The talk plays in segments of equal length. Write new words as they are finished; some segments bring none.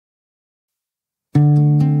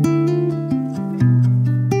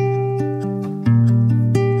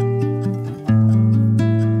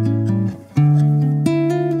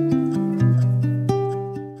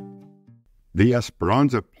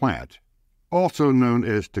Esperanza plant, also known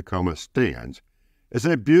as Tacoma stands, is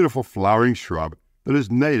a beautiful flowering shrub that is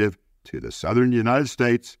native to the southern United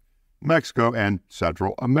States, Mexico, and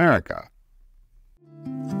Central America.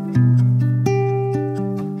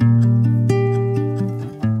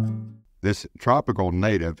 This tropical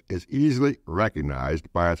native is easily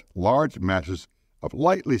recognized by its large masses of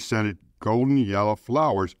lightly scented golden yellow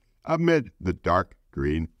flowers amid the dark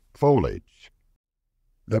green foliage.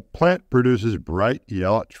 The plant produces bright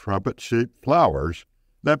yellow trumpet-shaped flowers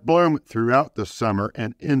that bloom throughout the summer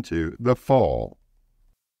and into the fall.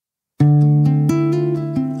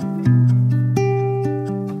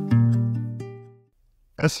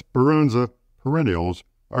 Esperanza perennials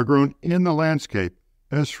are grown in the landscape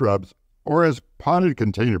as shrubs or as potted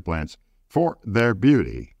container plants for their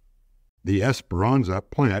beauty. The Esperanza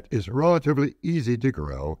plant is relatively easy to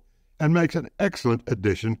grow and makes an excellent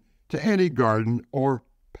addition to any garden or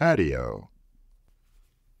patio.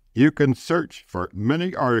 You can search for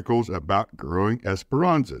many articles about growing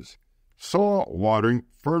Esperanzas. Soil watering,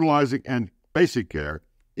 fertilizing, and basic care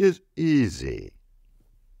is easy.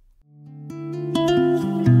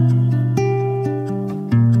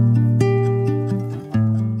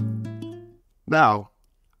 Now,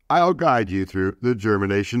 I'll guide you through the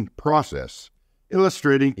germination process,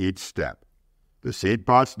 illustrating each step. The seed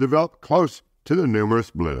pods develop close to the numerous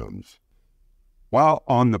blooms. While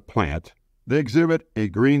on the plant, they exhibit a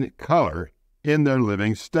green color in their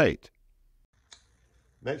living state.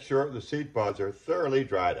 Make sure the seed pods are thoroughly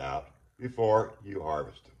dried out before you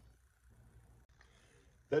harvest them.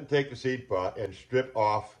 Then take the seed pod and strip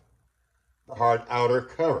off the hard outer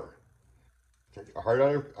cover. Take the hard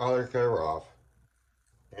outer cover off,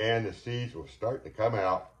 and the seeds will start to come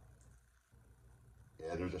out.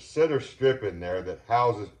 And there's a center strip in there that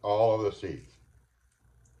houses all of the seeds.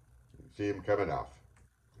 You can see them coming off.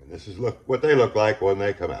 And this is what they look like when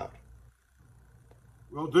they come out.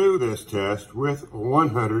 We'll do this test with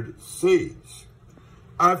 100 seeds.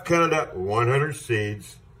 I've counted out 100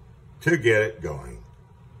 seeds to get it going.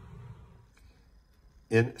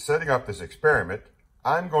 In setting up this experiment,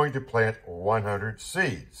 I'm going to plant 100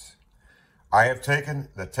 seeds. I have taken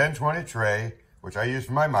the 10-20 tray, which I use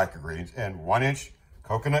for my microgreens, and 1-inch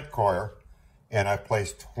coconut coir, and I've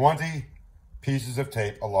placed 20 pieces of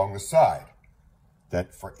tape along the side. Then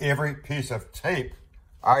for every piece of tape,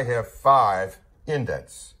 I have 5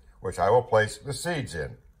 indents, which I will place the seeds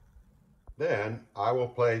in. Then I will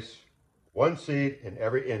place 1 seed in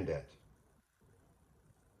every indent.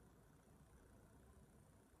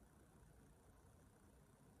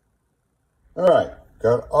 All right,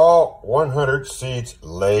 got all 100 seeds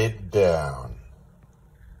laid down.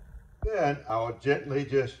 Then I will gently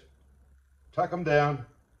just tuck them down,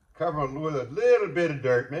 cover them with a little bit of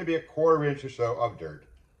dirt, maybe a 1/4 inch or so of dirt,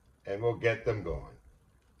 and we'll get them going.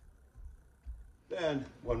 Then,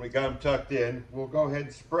 when we got them tucked in, we'll go ahead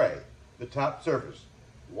and spray the top surface.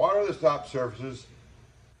 Water the top surfaces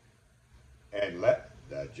and let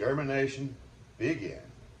the germination begin.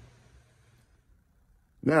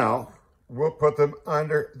 Now, we'll put them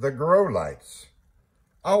under the grow lights.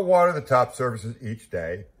 I'll water the top surfaces each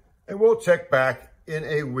day, and we'll check back in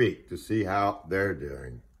a week to see how they're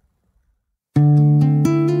doing.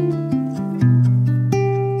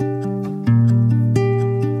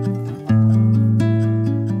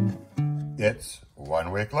 It's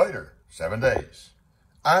 1 week later, 7 days.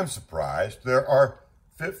 I'm surprised there are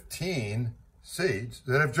 15 seeds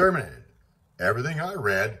that have germinated. Everything I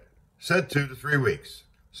read said 2 to 3 weeks.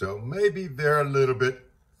 So maybe they're a little bit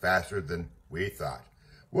faster than we thought.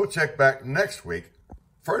 We'll check back next week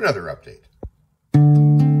for another update.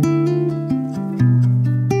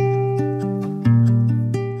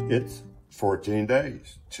 It's 14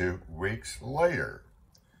 days, 2 weeks later.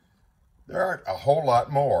 There aren't a whole lot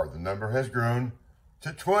more. The number has grown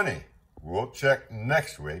to 20. We'll check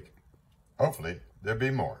next week. Hopefully, there'll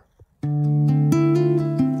be more.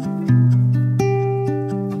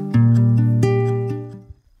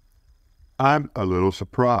 I'm a little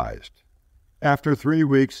surprised. After 3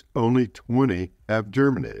 weeks, only 20 have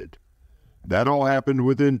germinated. That all happened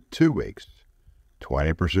within 2 weeks.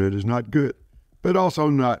 20% is not good, but also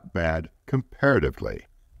not bad comparatively.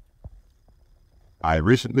 I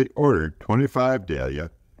recently ordered 25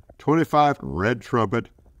 dahlia, 25 red trumpet,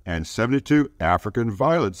 and 72 African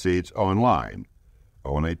violet seeds online.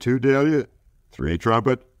 Only 2 dahlia, 3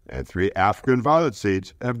 trumpet, and 3 African violet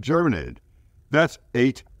seeds have germinated. That's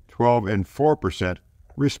 8, 12, and 4%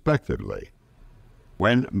 respectively.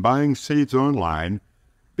 When buying seeds online,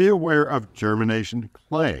 be aware of germination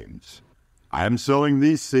claims. I am selling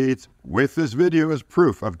these seeds with this video as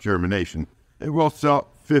proof of germination and will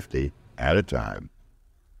sell 50 at a time.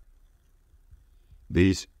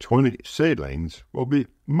 These 20 seedlings will be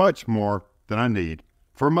much more than I need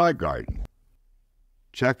for my garden.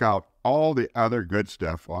 Check out all the other good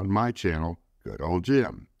stuff on my channel, Good Old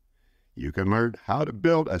Jim. You can learn how to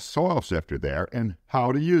build a soil sifter there and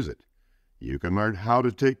how to use it. You can learn how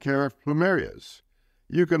to take care of plumerias.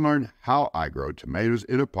 You can learn how I grow tomatoes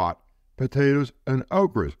in a pot, potatoes and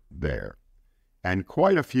okras there, and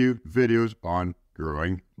quite a few videos on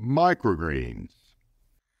growing microgreens.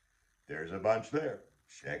 There's a bunch there.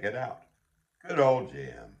 Check it out. Good Old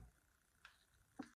Jim.